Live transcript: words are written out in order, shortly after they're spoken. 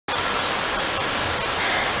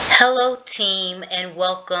Hello team, and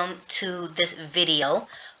welcome to this video.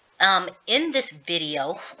 In this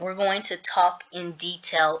video, we're going to talk in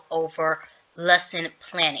detail over lesson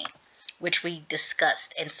planning, which we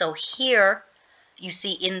discussed. And so here you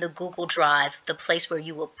see in the Google Drive, the place where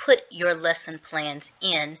you will put your lesson plans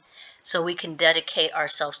in so we can dedicate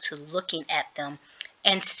ourselves to looking at them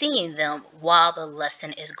and seeing them while the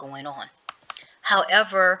lesson is going on.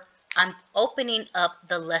 However, I'm opening up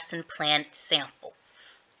the lesson plan sample.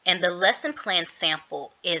 And the lesson plan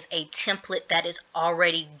sample is a template that is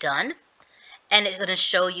already done, and it's going to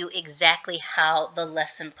show you exactly how the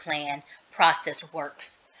lesson plan process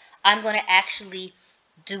works. I'm going to actually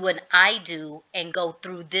do an I do and go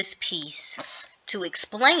through this piece to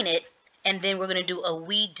explain it, and then we're going to do a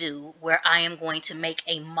we do where I am going to make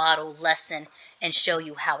a model lesson and show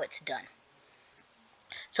you how it's done.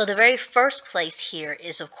 So the very first place here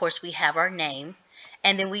is, of course, we have our name,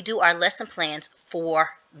 and then we do our lesson plans for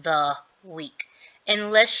the week,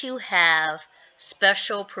 unless you have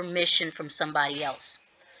special permission from somebody else.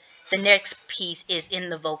 The next piece is in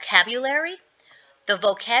the vocabulary. The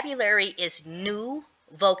vocabulary is new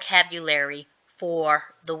vocabulary for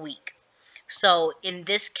the week. So in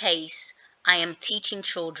this case, I am teaching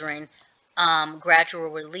children gradual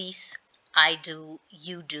release, I do,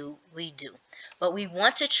 you do, we do. But we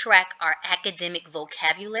want to track our academic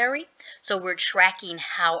vocabulary. So we're tracking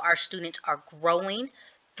how our students are growing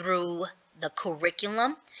through the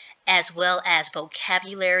curriculum, as well as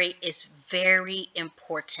vocabulary is very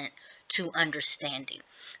important to understanding.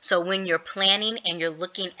 So when you're planning and you're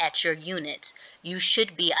looking at your units, you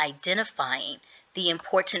should be identifying the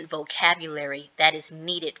important vocabulary that is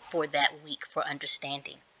needed for that week for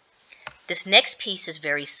understanding. This next piece is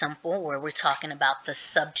very simple, where we're talking about the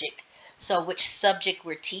subject. So which subject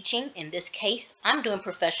we're teaching. In this case, I'm doing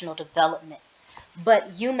professional development,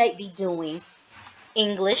 but you may be doing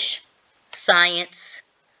English, science,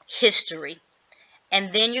 history,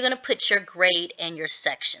 and then you're going to put your grade and your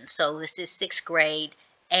section. So this is 6th grade,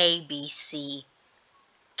 A, B, C,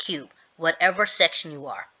 Q, whatever section you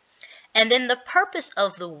are. And then the purpose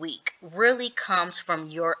of the week really comes from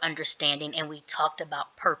your understanding, and we talked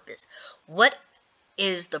about purpose. What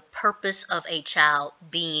is the purpose of a child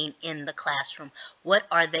being in the classroom? What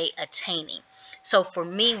are they attaining? So for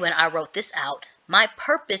me, when I wrote this out, my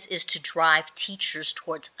purpose is to drive teachers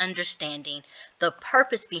towards understanding the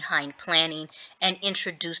purpose behind planning and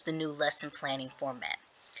introduce the new lesson planning format.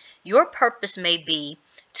 Your purpose may be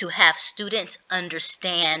to have students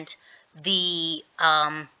understand the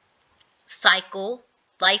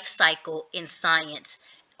life cycle in science,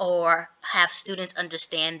 or have students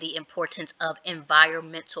understand the importance of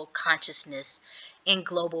environmental consciousness in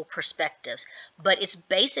global perspectives. But it's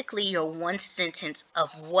basically your one sentence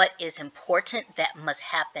of what is important that must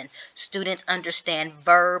happen. Students understand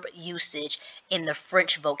verb usage in the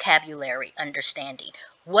French vocabulary understanding.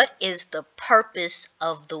 What is the purpose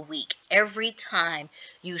of the week? Every time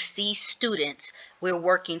you see students, we're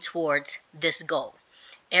working towards this goal.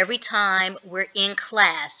 Every time we're in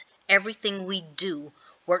class, everything we do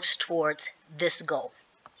works towards this goal.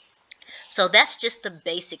 So that's just the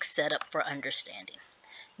basic setup for understanding.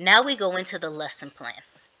 Now we go into the lesson plan.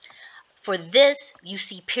 For this, you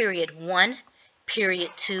see period 1,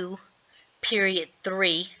 period 2, period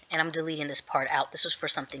 3, and I'm deleting this part out. This was for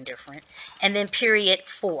something different. And then period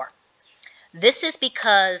 4. This is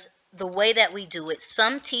because the way that we do it,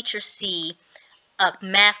 some teachers see a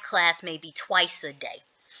math class maybe twice a day.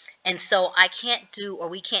 And so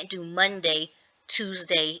we can't do Monday,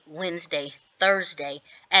 Tuesday, Wednesday, Thursday,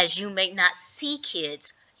 as you may not see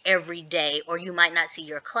kids every day, or you might not see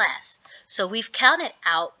your class. So we've counted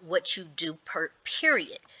out what you do per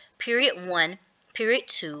period. Period 1, period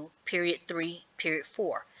 2, period 3, period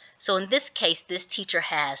 4. So in this case, this teacher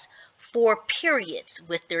has 4 periods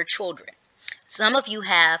with their children. Some of you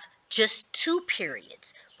have just 2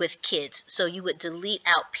 periods with kids, so you would delete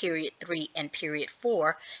out period 3 and period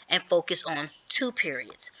 4 and focus on 2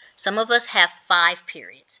 periods. Some of us have 5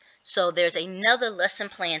 periods, so there's another lesson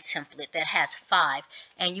plan template that has 5,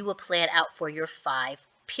 and you will plan out for your 5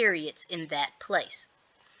 periods in that place.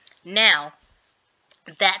 Now,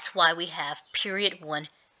 that's why we have period 1,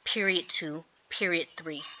 period 2, period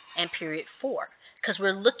 3, and period 4, because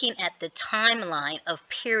we're looking at the timeline of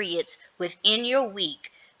periods within your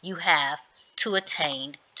week you have to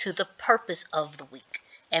attain to the purpose of the week,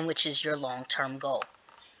 and which is your long-term goal.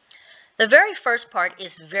 The very first part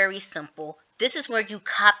is very simple. This is where you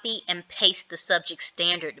copy and paste the subject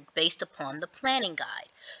standard based upon the planning guide.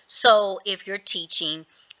 So if you're teaching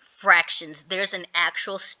fractions, there's an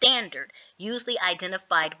actual standard, usually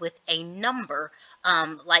identified with a number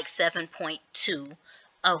like 7.2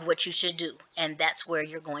 of what you should do, and that's where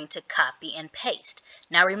you're going to copy and paste.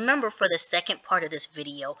 Now remember, for the second part of this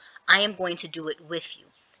video, I am going to do it with you.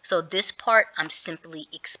 So this part I'm simply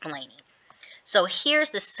explaining. So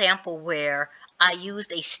here's the sample where I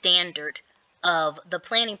used a standard of the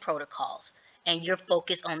planning protocols, and you're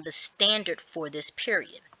focused on the standard for this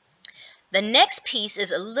period. The next piece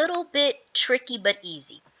is a little bit tricky but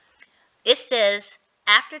easy. It says,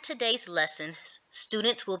 after today's lesson,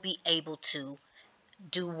 students will be able to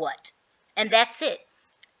do what? And that's it.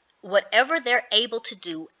 Whatever they're able to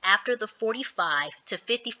do after the 45 to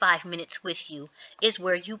 55 minutes with you is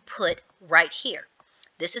where you put right here.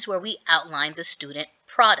 This is where we outline the student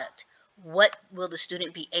product. What will the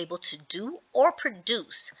student be able to do or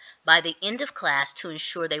produce by the end of class to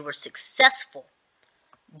ensure they were successful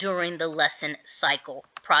during the lesson cycle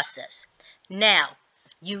process? Now,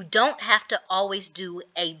 you don't have to always do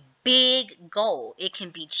a big goal. It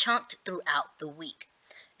can be chunked throughout the week.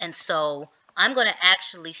 And so I'm going to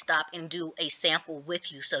actually stop and do a sample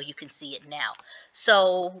with you so you can see it now.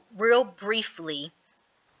 So real briefly,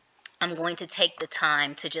 I'm going to take the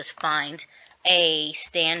time to just find a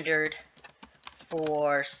standard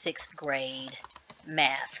for 6th grade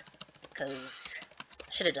math, because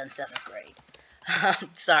I should have done 7th grade.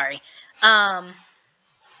 Sorry.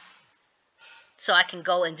 So I can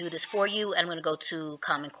go and do this for you. I'm going to go to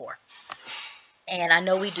Common Core. And I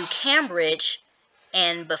know we do Cambridge,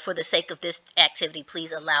 but for the sake of this activity,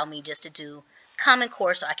 please allow me just to do Common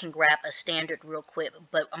Core so I can grab a standard real quick,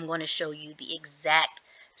 but I'm going to show you the exact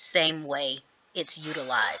same way it's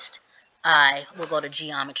utilized. I will go to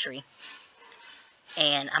Geometry,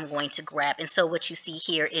 and I'm going to grab, and so what you see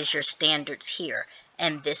here is your standards here,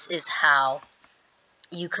 and this is how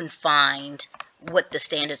you can find what the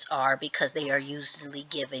standards are, because they are usually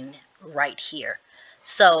given right here.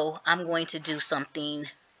 So I'm going to do something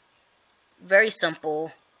very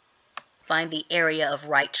simple. Find the area of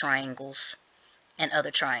right triangles and other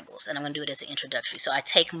triangles, and I'm going to do it as an introductory. So I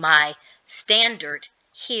take my standard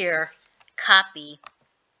here, copy,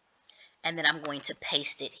 and then I'm going to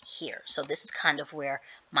paste it here. So this is kind of where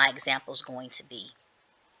my example is going to be.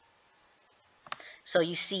 So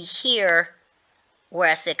you see here where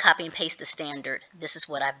I said copy and paste the standard, this is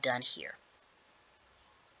what I've done here.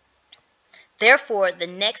 Therefore, the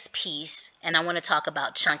next piece, and I want to talk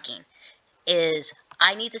about chunking, is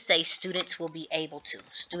I need to say students will be able to.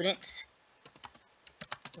 Students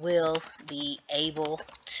will be able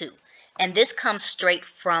to. And this comes straight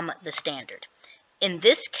from the standard. In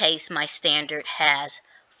this case, my standard has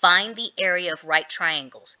find the area of right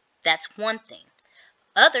triangles. That's one thing.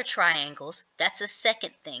 Other triangles, that's a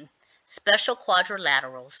second thing. Special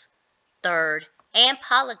quadrilaterals, third, and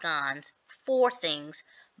polygons, 4 things,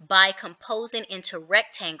 by composing into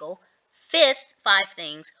rectangle, 5th, 5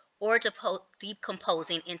 things, or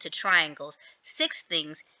decomposing into triangles, 6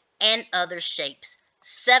 things, and other shapes,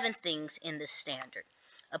 7 things in the standard.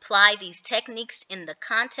 Apply these techniques in the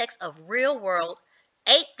context of real world,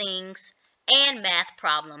 8 things, and math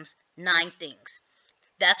problems, 9 things.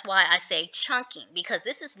 That's why I say chunking, because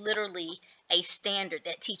this is literally a standard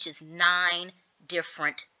that teaches 9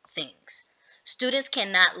 different things. Students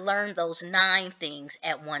cannot learn those 9 things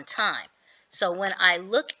at one time. So when I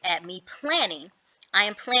look at me planning, I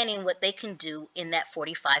am planning what they can do in that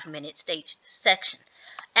 45-minute stage section.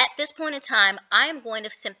 At this point in time, I am going to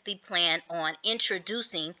simply plan on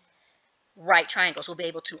introducing right triangles. We'll be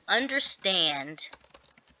able to understand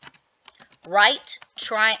right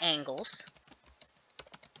triangles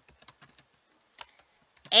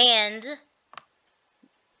and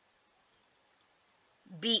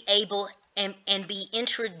be able and be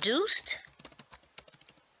introduced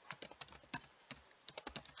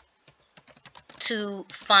to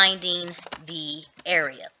finding the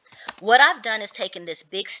area. What I've done is taken this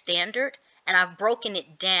big standard and I've broken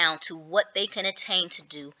it down to what they can attain to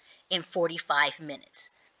do in 45 minutes.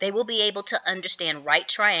 They will be able to understand right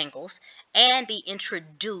triangles and be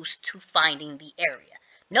introduced to finding the area.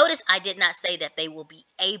 Notice I did not say that they will be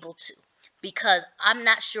able to, because I'm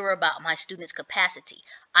not sure about my students' capacity.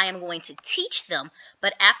 I am going to teach them,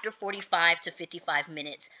 but after 45 to 55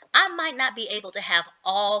 minutes, I might not be able to have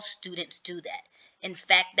all students do that. In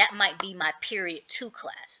fact, that might be my period 2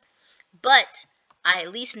 class. But I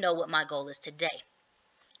at least know what my goal is today.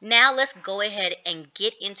 Now let's go ahead and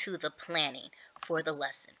get into the planning for the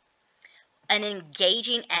lesson. An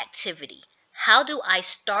engaging activity. How do I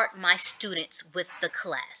start my students with the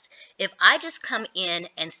class? If I just come in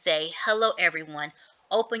and say, hello everyone,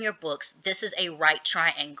 open your books, this is a right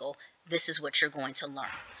triangle, this is what you're going to learn.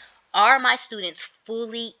 Are my students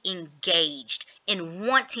fully engaged in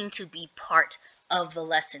wanting to be part of the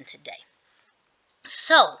lesson today?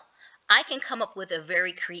 So I can come up with a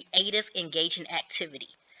very creative, engaging activity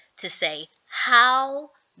to say,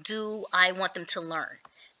 how do I want them to learn?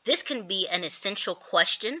 This can be an essential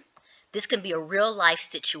question. This can be a real life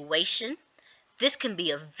situation. This can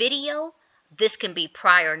be a video. This can be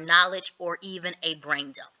prior knowledge or even a brain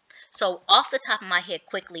dump. So off the top of my head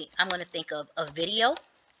quickly, I'm going to think of a video.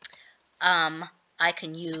 I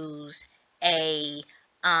can use a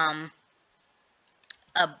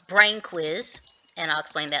brain quiz, and I'll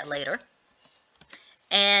explain that later.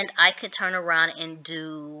 And I could turn around and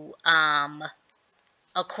do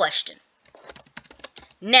a question.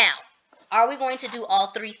 Now, are we going to do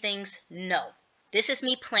all three things? No. This is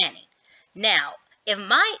me planning. Now, if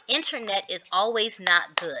my internet is always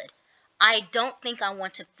not good, I don't think I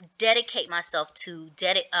want to dedicate myself to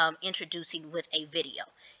introducing with a video.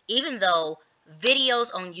 Even though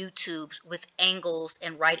videos on YouTube with angles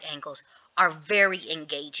and right angles are very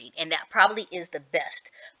engaging, and that probably is the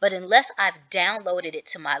best. But unless I've downloaded it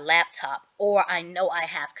to my laptop or I know I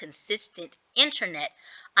have consistent internet,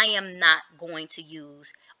 I am not going to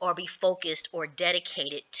use or be focused or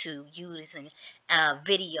dedicated to using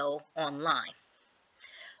video online.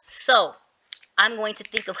 So I'm going to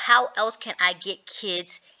think of how else can I get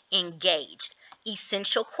kids engaged.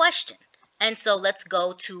 Essential question. And so let's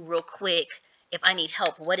go to real quick, if I need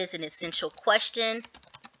help, what is an essential question?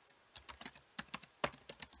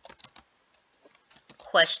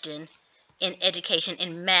 Question in education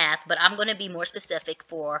in math, but I'm going to be more specific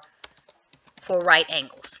for right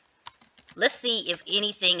angles. Let's see if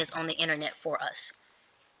anything is on the internet for us.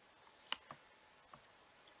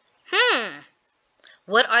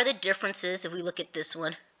 What are the differences, if we look at this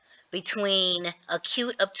one, between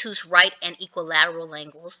acute, obtuse, right, and equilateral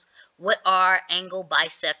angles? What are angle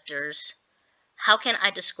bisectors? How can I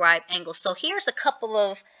describe angles? So here's a couple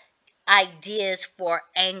of ideas for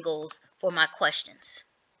angles for my questions,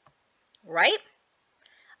 right?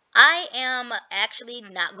 I am actually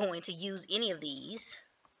not going to use any of these.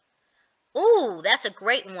 Ooh, that's a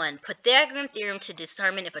great one. Pythagorean theorem to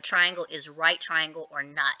determine if a triangle is right triangle or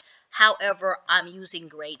not. However, I'm using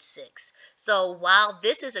grade 6. So while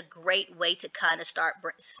this is a great way to kind of start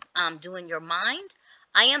doing your mind,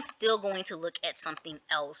 I am still going to look at something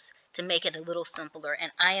else to make it a little simpler.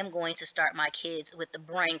 And I am going to start my kids with the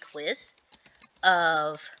brain quiz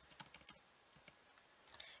of,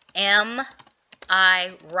 am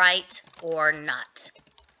I right or not?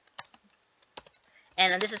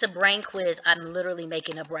 And this is a brain quiz I'm literally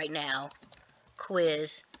making up right now.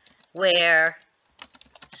 Quiz where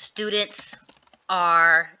students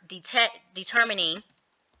are determining,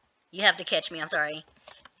 you have to catch me, I'm sorry,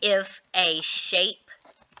 if a shape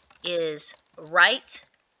is right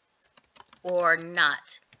or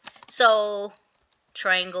not. So,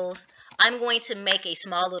 triangles, I'm going to make a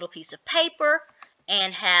small little piece of paper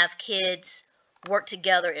and have kids work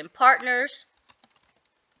together in partners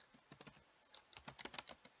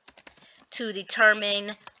to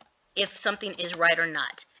determine if something is right or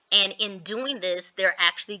not. And in doing this, they're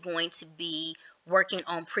actually going to be working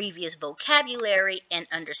on previous vocabulary and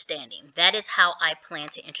understanding. That is how I plan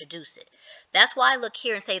to introduce it. That's why I look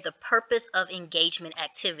here and say the purpose of engagement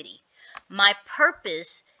activity. My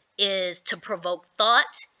purpose is to provoke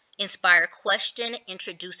thought, inspire question,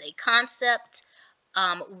 introduce a concept.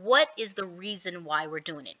 What is the reason why we're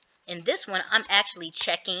doing it? In this one, I'm actually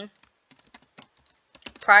checking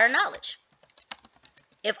prior knowledge.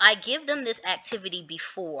 If I give them this activity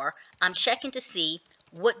before, I'm checking to see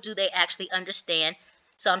what do they actually understand.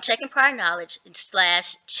 So I'm checking prior knowledge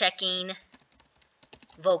 / checking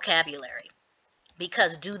vocabulary.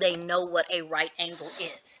 Because do they know what a right angle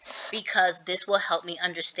is? Because this will help me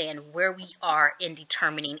understand where we are in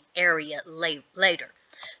determining area later.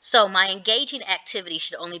 So my engaging activity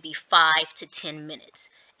should only be 5 to 10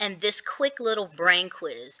 minutes. And this quick little brain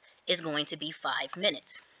quiz is going to be 5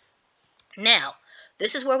 minutes. Now,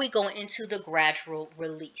 this is where we go into the gradual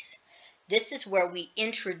release. This is where we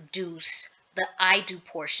introduce the I do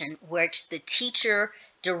portion, which the teacher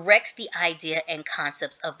directs the idea and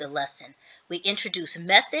concepts of the lesson. We introduce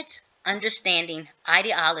methods, understanding,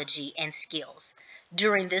 ideology, and skills.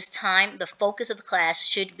 During this time, the focus of the class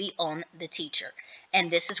should be on the teacher. And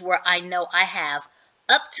this is where I know I have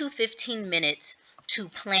up to 15 minutes to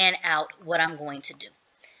plan out what I'm going to do.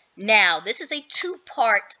 Now, this is a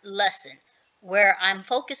 2-part lesson where I'm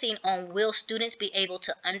focusing on will students be able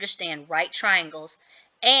to understand right triangles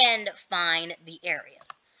and find the area.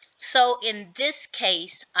 So in this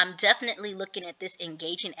case, I'm definitely looking at this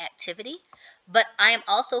engaging activity, but I am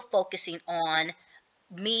also focusing on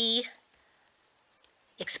me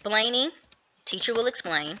explaining, teacher will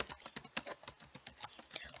explain,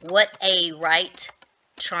 what a right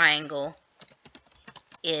triangle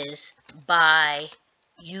is by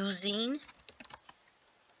using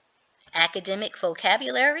academic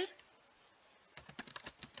vocabulary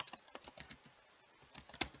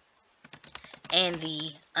and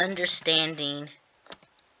the understanding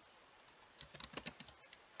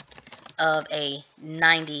of a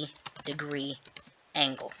 90-degree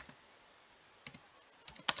angle.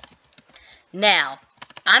 Now,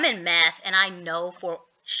 I'm in math and I know for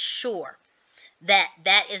sure that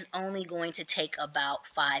that is only going to take about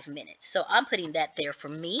 5 minutes. So I'm putting that there for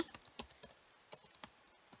me,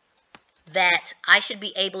 that I should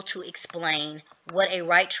be able to explain what a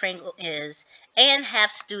right triangle is and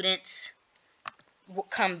have students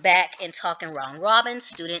come back and talk in round robin.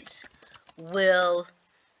 Students will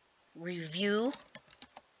review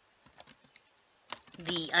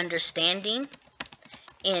the understanding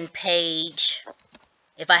in page,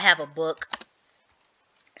 if I have a book,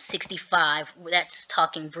 65. That's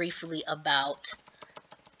talking briefly about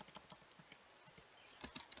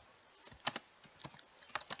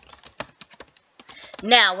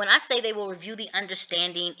now, when I say they will review the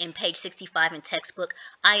understanding in page 65 in textbook,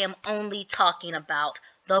 I am only talking about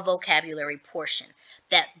the vocabulary portion,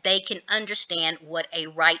 that they can understand what a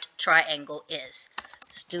right triangle is.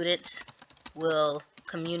 Students will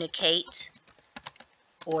communicate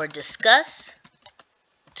or discuss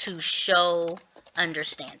to show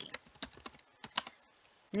understanding.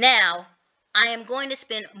 Now, I am going to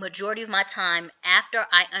spend majority of my time after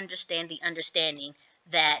I understand the understanding,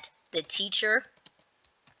 that the teacher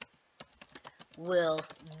will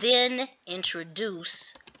then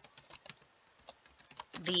introduce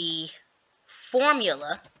the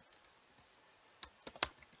formula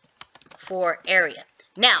for area.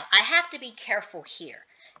 Now, I have to be careful here.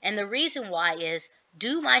 And the reason why is,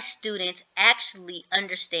 do my students actually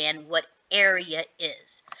understand what area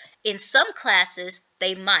is? In some classes,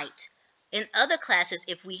 they might. In other classes,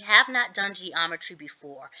 if we have not done geometry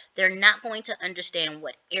before, they're not going to understand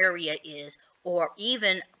what area is, or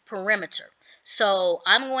even perimeter. So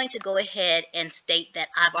I'm going to go ahead and state that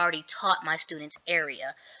I've already taught my students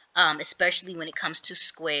area, especially when it comes to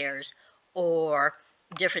squares or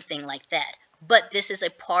different thing like that. But this is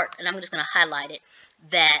a part, and I'm just going to highlight it,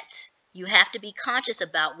 that you have to be conscious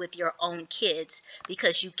about with your own kids,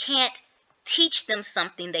 because you can't teach them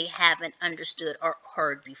something they haven't understood or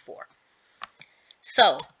heard before.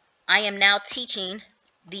 So I am now teaching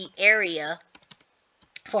the area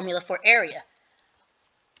formula for area.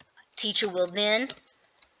 Teacher will then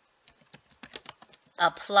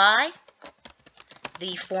apply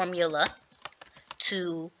the formula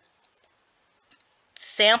to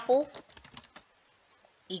sample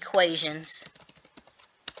equations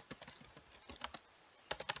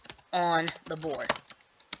on the board.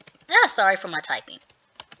 Sorry for my typing.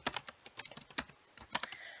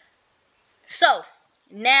 So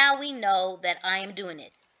now we know that I am doing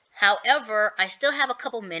it. However, I still have a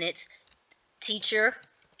couple minutes. Teacher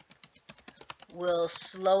will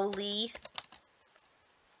slowly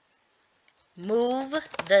move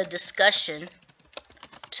the discussion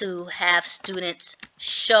to have students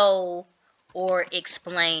show or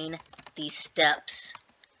explain the steps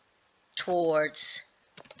towards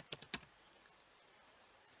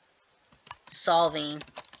solving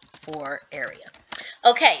for area.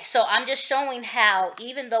 Okay, so I'm just showing how,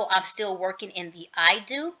 even though I'm still working in the I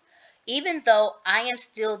do, even though I am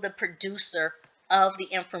still the producer of the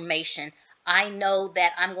information, I know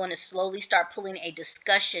that I'm going to slowly start pulling a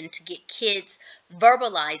discussion to get kids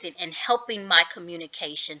verbalizing and helping my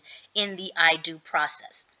communication in the I do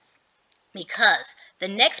process. Because the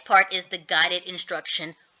next part is the guided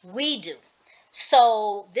instruction we do.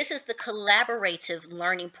 So this is the collaborative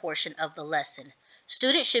learning portion of the lesson.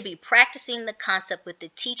 Students should be practicing the concept with the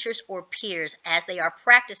teachers or peers as they are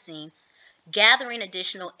practicing gathering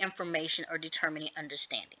additional information or determining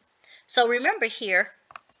understanding. So remember here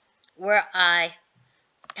where I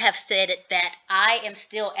have said it, that I am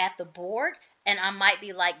still at the board, and I might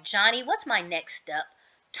be like, Johnny, what's my next step?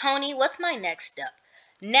 Tony, what's my next step?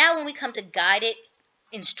 Now when we come to guided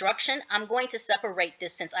instruction, I'm going to separate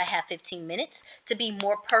this, since I have 15 minutes, to be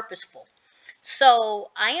more purposeful.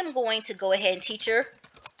 So I am going to go ahead, and teacher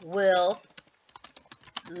will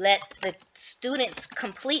let the students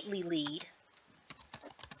completely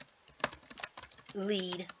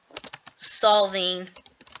lead solving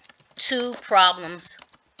 2 problems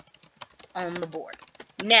on the board.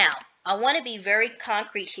 Now, I want to be very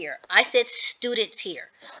concrete here. I said students here.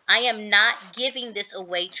 I am not giving this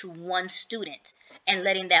away to one student and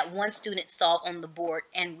letting that one student solve on the board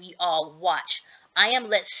and we all watch. I am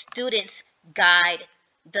let students guide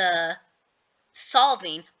the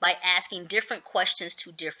solving by asking different questions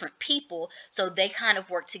to different people so they kind of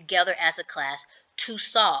work together as a class to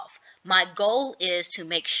solve. My goal is to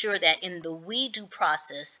make sure that in the we do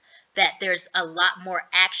process that there's a lot more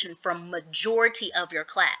action from majority of your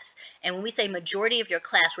class. And when we say majority of your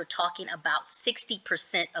class, we're talking about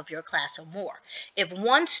 60% of your class or more. If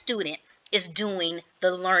one student is doing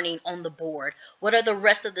the learning on the board, what are the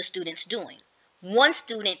rest of the students doing? One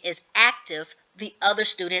student is active, the other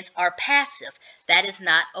students are passive. That is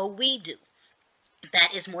not a we do.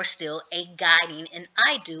 That is more still a guiding and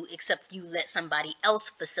I do, except you let somebody else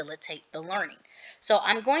facilitate the learning. So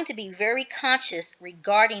I'm going to be very conscious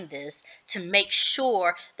regarding this to make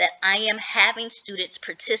sure that I am having students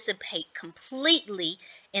participate completely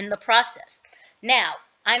in the process. Now,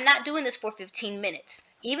 I'm not doing this for 15 minutes.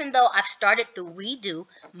 Even though I've started the we do,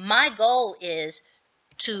 my goal is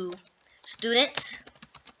to students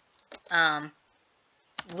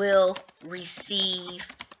will receive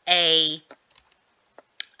a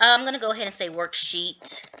I'm going to go ahead and say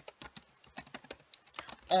worksheet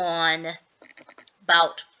on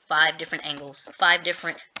about 5 different angles, 5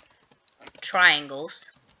 different triangles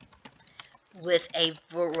with a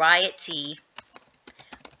variety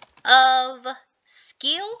of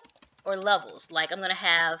skill or levels. Like I'm going to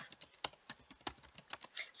have,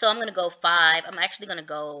 so I'm going to go 5. I'm actually going to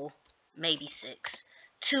go maybe 6.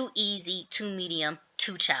 2 easy, 2 medium,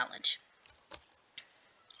 2 challenge.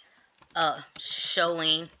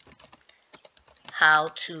 Showing how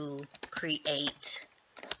to create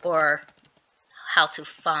or how to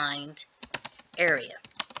find area.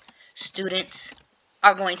 Students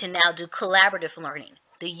are going to now do collaborative learning.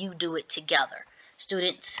 The you do it together.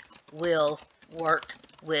 Students will work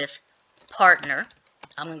with partner.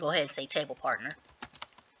 I'm going to go ahead and say table partner.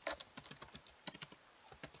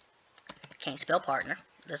 Can't spell partner.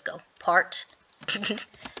 Let's go. Partner.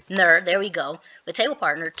 There we go. With table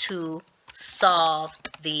partner to solve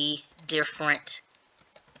the different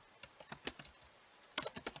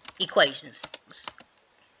equations,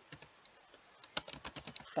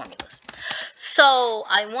 formulas. So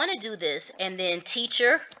I want to do this, and then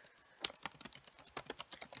teacher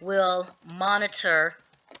will monitor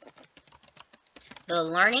the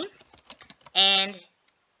learning and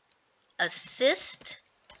assist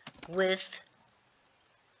with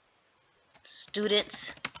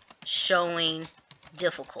students showing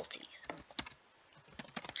difficulties.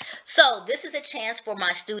 So this is a chance for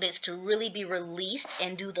my students to really be released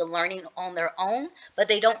and do the learning on their own, but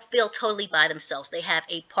they don't feel totally by themselves. They have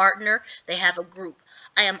a partner, they have a group.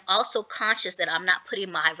 I am also conscious that I'm not putting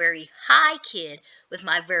my very high kid with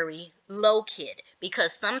my very low kid,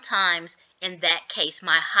 because sometimes in that case,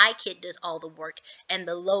 my high kid does all the work and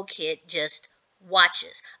the low kid just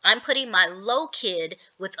watches. I'm putting my low kid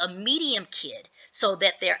with a medium kid so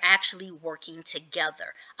that they're actually working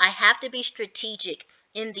together. I have to be strategic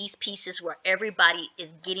in these pieces where everybody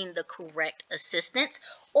is getting the correct assistance,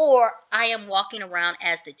 or I am walking around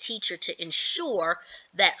as the teacher to ensure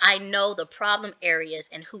that I know the problem areas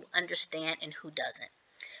and who understand and who doesn't.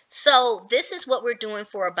 So this is what we're doing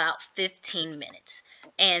for about 15 minutes.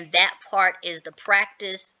 And that part is the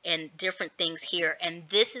practice and different things here. And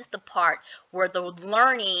this is the part where the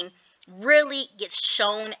learning really gets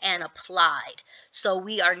shown and applied. So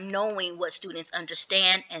we are knowing what students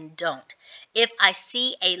understand and don't. If I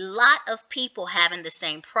see a lot of people having the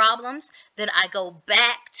same problems, then I go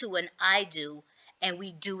back to an I do and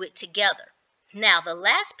we do it together. Now, the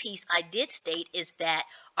last piece I did state is that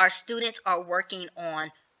our students are working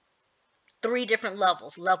on 3 different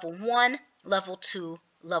levels: level 1, level 2,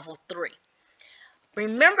 level 3.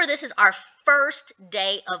 Remember, this is our first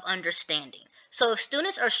day of understanding. So if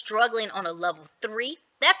students are struggling on a level 3,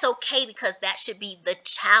 that's okay, because that should be the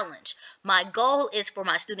challenge. My goal is for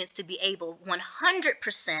my students to be able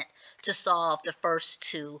 100% to solve the first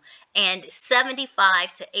 2 and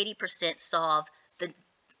 75 to 80% solve the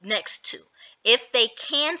next 2. If they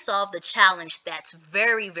can solve the challenge, that's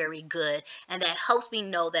very, very good. And that helps me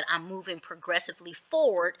know that I'm moving progressively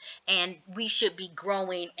forward and we should be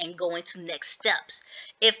growing and going to next steps.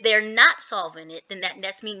 If they're not solving it, then that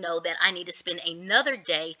lets me know that I need to spend another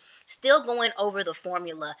day still going over the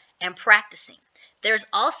formula and practicing. There's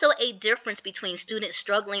also a difference between students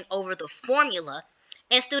struggling over the formula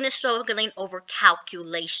and students struggling over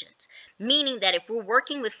calculations. Meaning that if we're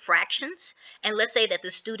working with fractions, and let's say that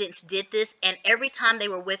the students did this and every time they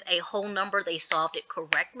were with a whole number, they solved it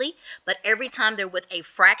correctly, but every time they're with a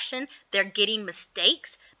fraction, they're getting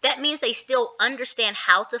mistakes, that means they still understand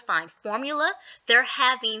how to find formula. They're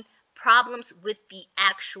having problems with the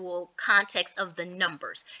actual context of the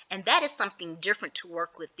numbers. And that is something different to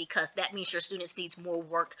work with, because that means your students need more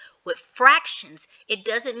work with fractions. It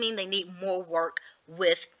doesn't mean they need more work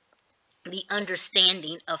with the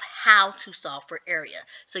understanding of how to solve for area.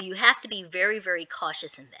 So you have to be very, very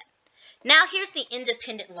cautious in that. Now here's the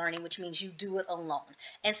independent learning, which means you do it alone.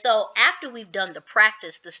 And so after we've done the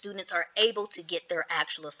practice, the students are able to get their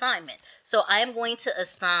actual assignment. So I am going to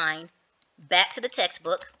assign back to the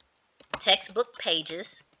textbook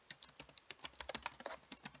pages.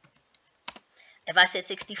 If I said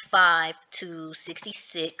 65 to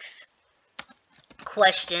 66,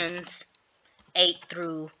 questions 8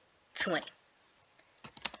 through 20.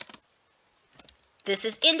 This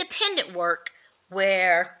is independent work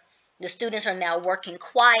where the students are now working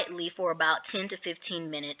quietly for about 10 to 15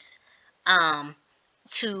 minutes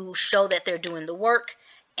to show that they're doing the work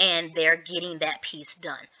and they're getting that piece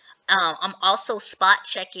done. I'm also spot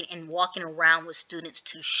checking and walking around with students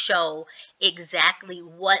to show exactly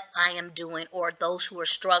what I am doing, or those who are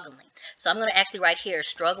struggling. So I'm going to actually write here,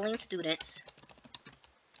 struggling students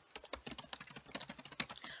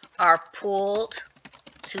are pulled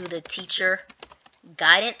to the teacher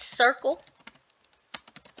guidance circle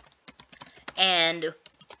and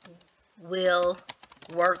will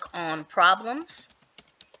work on problems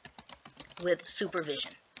with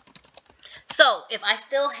supervision. So if I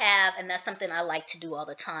still have, and that's something I like to do all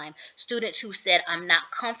the time, students who said I'm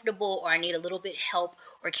not comfortable, or I need a little bit help,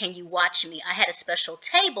 or can you watch me, I had a special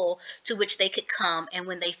table to which they could come, and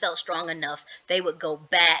when they felt strong enough, they would go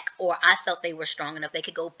back, or I felt they were strong enough, they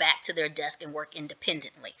could go back to their desk and work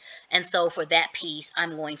independently. And so for that piece,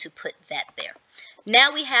 I'm going to put that there.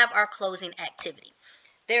 Now we have our closing activity.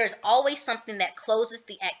 There is always something that closes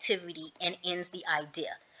the activity and ends the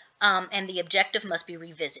idea, and the objective must be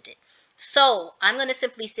revisited. So I'm going to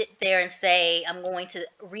simply sit there and say I'm going to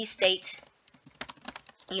restate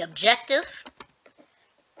the objective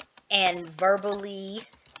and verbally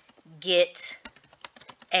get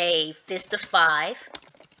a fist of 5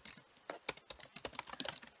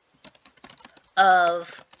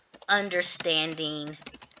 of understanding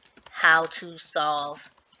how to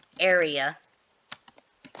solve area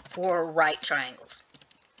for right triangles.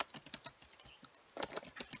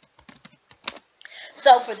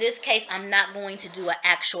 So for this case, I'm not going to do an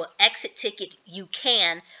actual exit ticket. You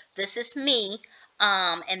can. This is me,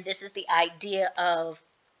 and this is the idea of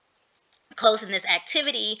closing this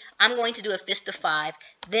activity. I'm going to do a fist of 5.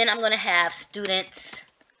 Then I'm going to have students,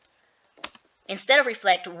 instead of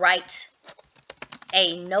reflect, write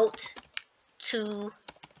a note to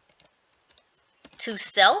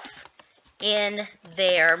self in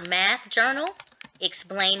their math journal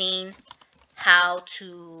explaining how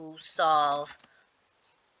to solve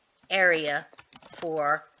area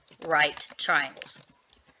for right triangles.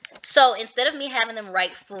 So instead of me having them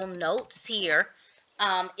write full notes here,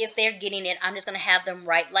 if they're getting it, I'm just going to have them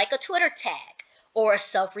write like a Twitter tag or a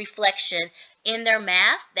self-reflection in their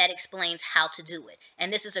math that explains how to do it.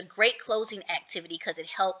 And this is a great closing activity because it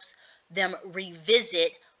helps them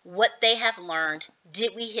revisit what they have learned.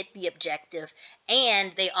 Did we hit the objective?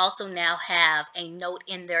 And they also now have a note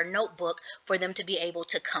in their notebook for them to be able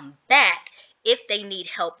to come back if they need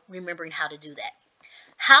help remembering how to do that.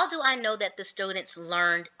 How do I know that the students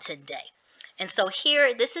learned today? And so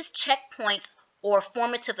here, this is checkpoints or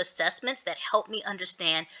formative assessments that help me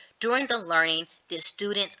understand during the learning, did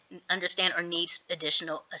students understand or need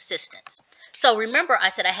additional assistance? So remember, I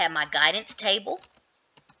said I had my guidance table.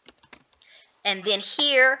 And then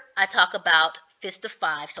here, I talk about fist of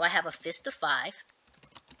 5. So I have a fist of 5.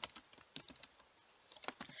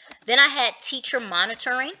 Then I had teacher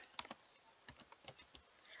monitoring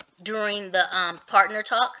during the partner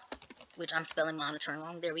talk, which I'm spelling monitoring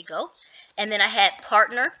wrong. There we go. And then I had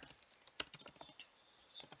partner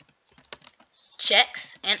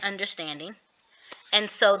checks and understanding. And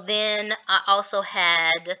so then I also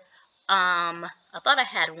had, I thought I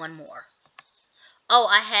had one more. Oh,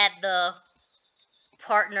 I had the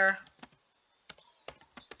partner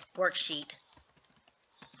worksheet.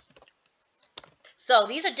 So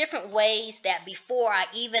these are different ways that before I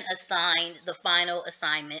even assigned the final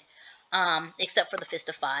assignment, except for the fist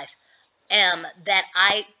of 5, that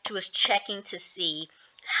I was checking to see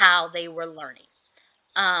how they were learning.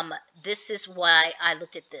 This is why I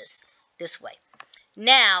looked at this way.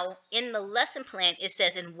 Now, in the lesson plan, it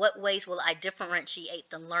says, in what ways will I differentiate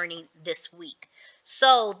the learning this week?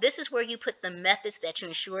 So this is where you put the methods that you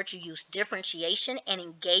ensure to use differentiation and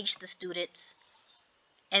engage the students,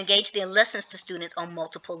 engage the lessons to students on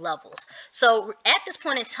multiple levels. So at this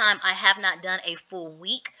point in time, I have not done a full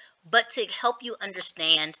week, but to help you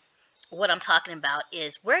understand what I'm talking about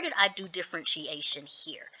is, where did I do differentiation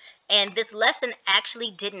here? And this lesson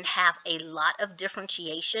actually didn't have a lot of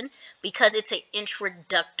differentiation because it's an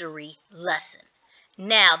introductory lesson.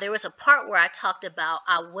 Now, there was a part where I talked about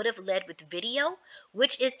I would have led with video,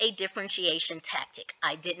 which is a differentiation tactic.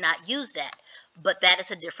 I did not use that, but that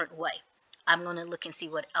is a different way. I'm going to look and see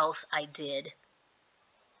what else I did.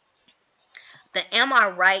 The am I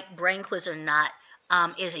right, brain quiz or not,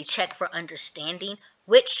 is a check for understanding,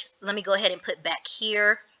 which let me go ahead and put back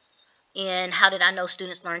here. And how did I know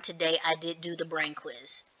students learned today? I did do the brain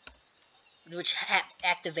quiz, which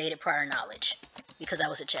activated prior knowledge because that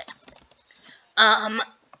was a check.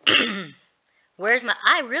 Where's my,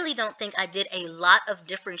 I really don't think I did a lot of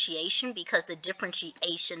differentiation because the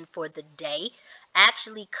differentiation for the day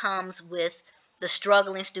actually comes with the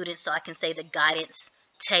struggling students, so I can say the guidance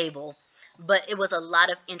table. But it was a lot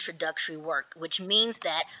of introductory work, which means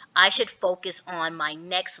that I should focus on my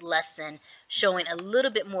next lesson showing a little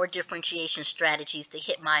bit more differentiation strategies to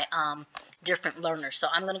hit my different learners. So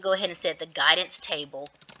I'm going to go ahead and set the guidance table,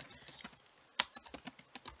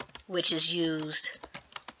 which is used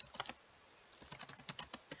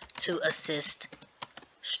to assist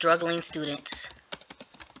struggling students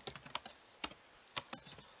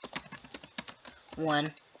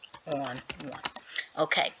one-on-one.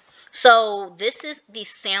 Okay, so this is the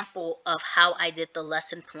sample of how I did the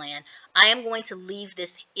lesson plan. I am going to leave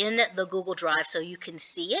this in the Google Drive so you can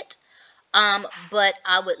see it. But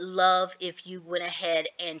I would love if you went ahead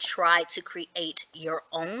and tried to create your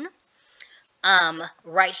own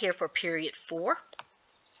right here for period 4.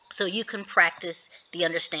 So you can practice the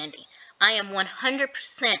understanding. I am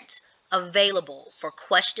 100% available for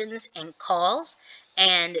questions and calls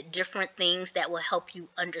and different things that will help you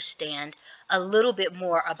understand a little bit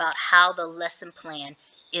more about how the lesson plan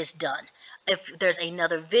is done. If there's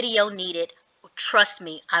another video needed, trust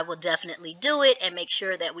me, I will definitely do it and make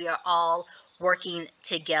sure that we are all working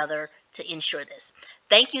together to ensure this.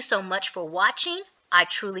 Thank you so much for watching. I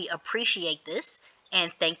truly appreciate this,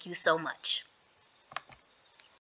 and thank you so much.